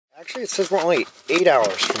Actually, it says we're only 8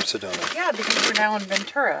 hours from Sedona. Yeah, because we're now in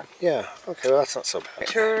Ventura. Yeah, okay, well, that's not so bad.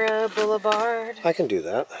 Ventura Boulevard. I can do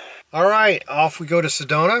that. All right, off we go to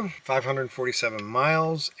Sedona, 547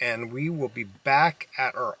 miles, and we will be back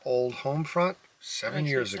at our old home front 7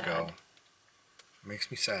 years ago.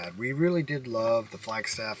 Makes me sad. We really did love the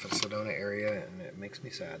Flagstaff and Sedona area, and it makes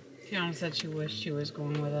me sad. Tiana said she wished she was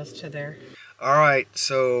going with us to there. All right,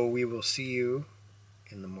 so we will see you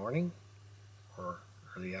in the morning or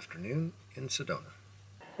early afternoon in Sedona.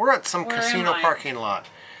 We're at some casino parking lot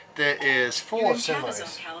that is full of semis.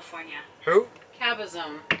 Cabazon, California. Who?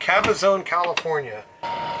 Cabazon. Cabazon, California.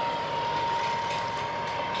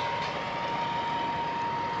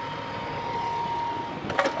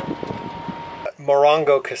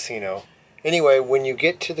 Morongo Casino. Anyway, when you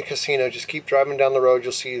get to the casino, just keep driving down the road.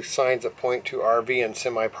 You'll see signs that point to RV and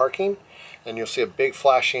semi parking, and you'll see a big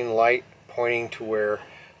flashing light pointing to where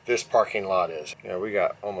this parking lot is. You know, we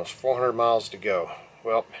got almost 400 miles to go.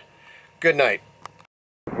 Well, good night.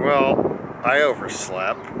 Well, I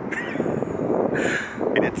overslept.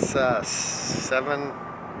 It's 7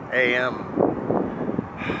 a.m.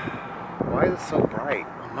 Why is it so bright?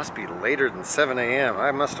 It must be later than 7 a.m. I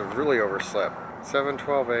must have really overslept.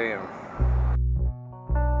 7:12 a.m.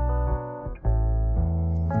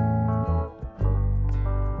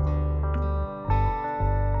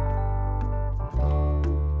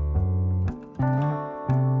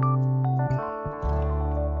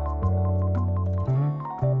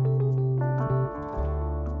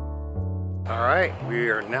 Alright, we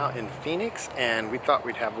are now in Phoenix, and we thought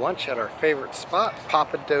we'd have lunch at our favorite spot,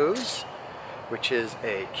 Pappadeaux, which is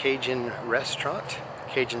a Cajun restaurant,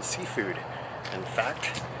 Cajun seafood, in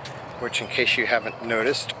fact, which, in case you haven't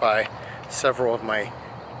noticed by several of my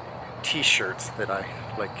t-shirts, that I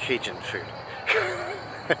like Cajun food.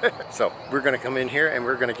 So we're going to come in here and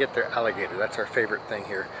we're going to get their alligator. That's our favorite thing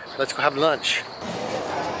here. Let's go have lunch.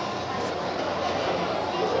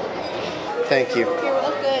 Thank you. You're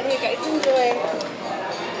welcome. You guys enjoy.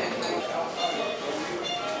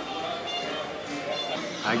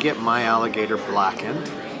 I get my alligator blackened.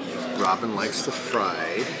 Robin likes the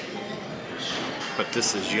fried. But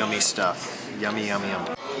this is yummy stuff. Yummy, yummy, yum.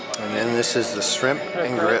 And then this is the shrimp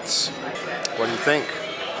and grits. What do you think?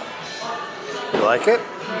 You like it?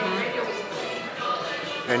 Mm-hmm.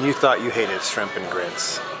 And you thought you hated shrimp and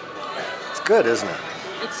grits. It's good, isn't it?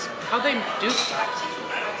 It's how they do stuff.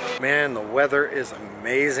 Man, the weather is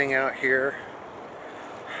amazing out here.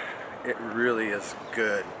 It really is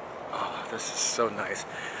good. Oh, this is so nice.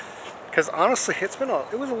 Because honestly, it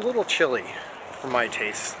was a little chilly for my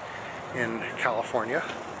taste in California.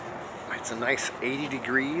 It's a nice 80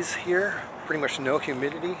 degrees here. Pretty much no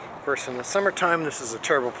humidity. Of course, in the summertime, this is a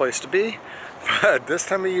terrible place to be. But this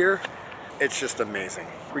time of year, it's just amazing.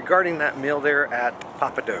 Regarding that meal there at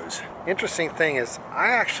Pappadeaux, interesting thing is I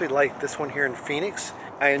actually like this one here in Phoenix.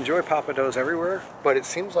 I enjoy Pappadeaux everywhere, but it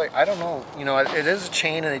seems like, I don't know, you know, it is a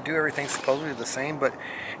chain and they do everything supposedly the same, but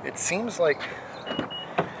it seems like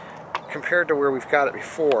compared to where we've got it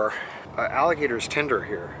before, alligator is tender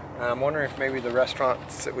here. I'm wondering if maybe the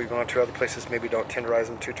restaurants that we've gone to, other places, maybe don't tenderize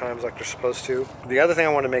them 2 times like they're supposed to. The other thing I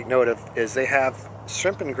want to make note of is they have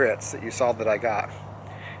shrimp and grits that you saw that I got.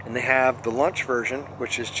 And they have the lunch version,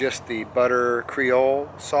 which is just the butter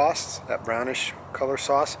Creole sauce, that brownish color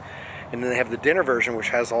sauce. And then they have the dinner version, which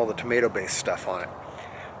has all the tomato-based stuff on it.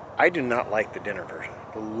 I do not like the dinner version.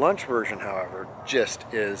 The lunch version, however, just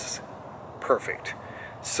is perfect.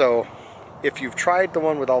 So if you've tried the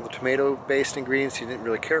one with all the tomato-based ingredients, you didn't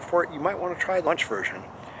really care for it, you might want to try the lunch version.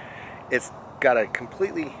 It's got a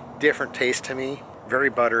completely different taste to me, very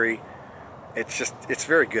buttery. It's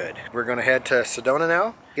very good. We're going to head to Sedona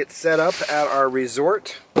now, get set up at our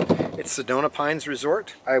resort. It's Sedona Pines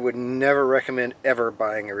Resort. I would never recommend ever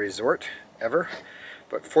buying a resort, ever.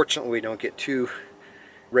 But fortunately, we don't get too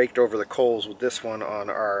raked over the coals with this one on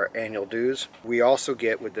our annual dues. We also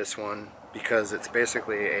get with this one, because it's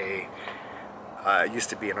basically it used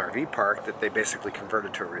to be an RV park that they basically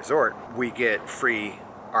converted to a resort, we get free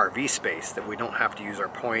RV space that we don't have to use our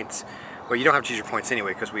points. Well, you don't have to use your points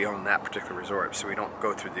anyway because we own that particular resort, so we don't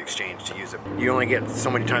go through the exchange to use it. You only get so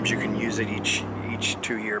many times you can use it each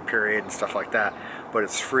 2-year period and stuff like that, but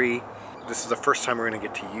it's free. This is the first time we're going to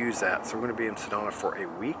get to use that, so we're going to be in Sedona for a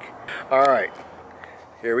week. All right,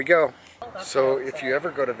 here we go. So if you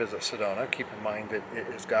ever go to visit Sedona, keep in mind that it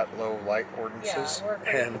has got low light ordinances,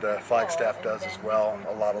 and Flagstaff does as well,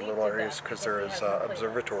 a lot of little areas, because there is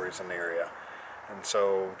observatories in the area. And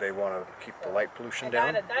so they want to keep the light pollution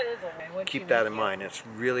down. Keep that in mind. It's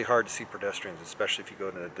really hard to see pedestrians, especially if you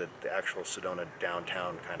go to the actual Sedona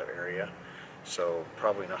downtown kind of area. So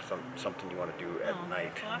probably not something you want to do at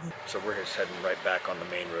night. So we're just heading right back on the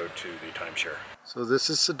main road to the timeshare. So this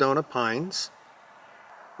is Sedona Pines.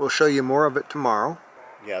 We'll show you more of it tomorrow.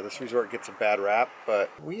 Yeah, this resort gets a bad rap, but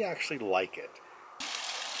we actually like it.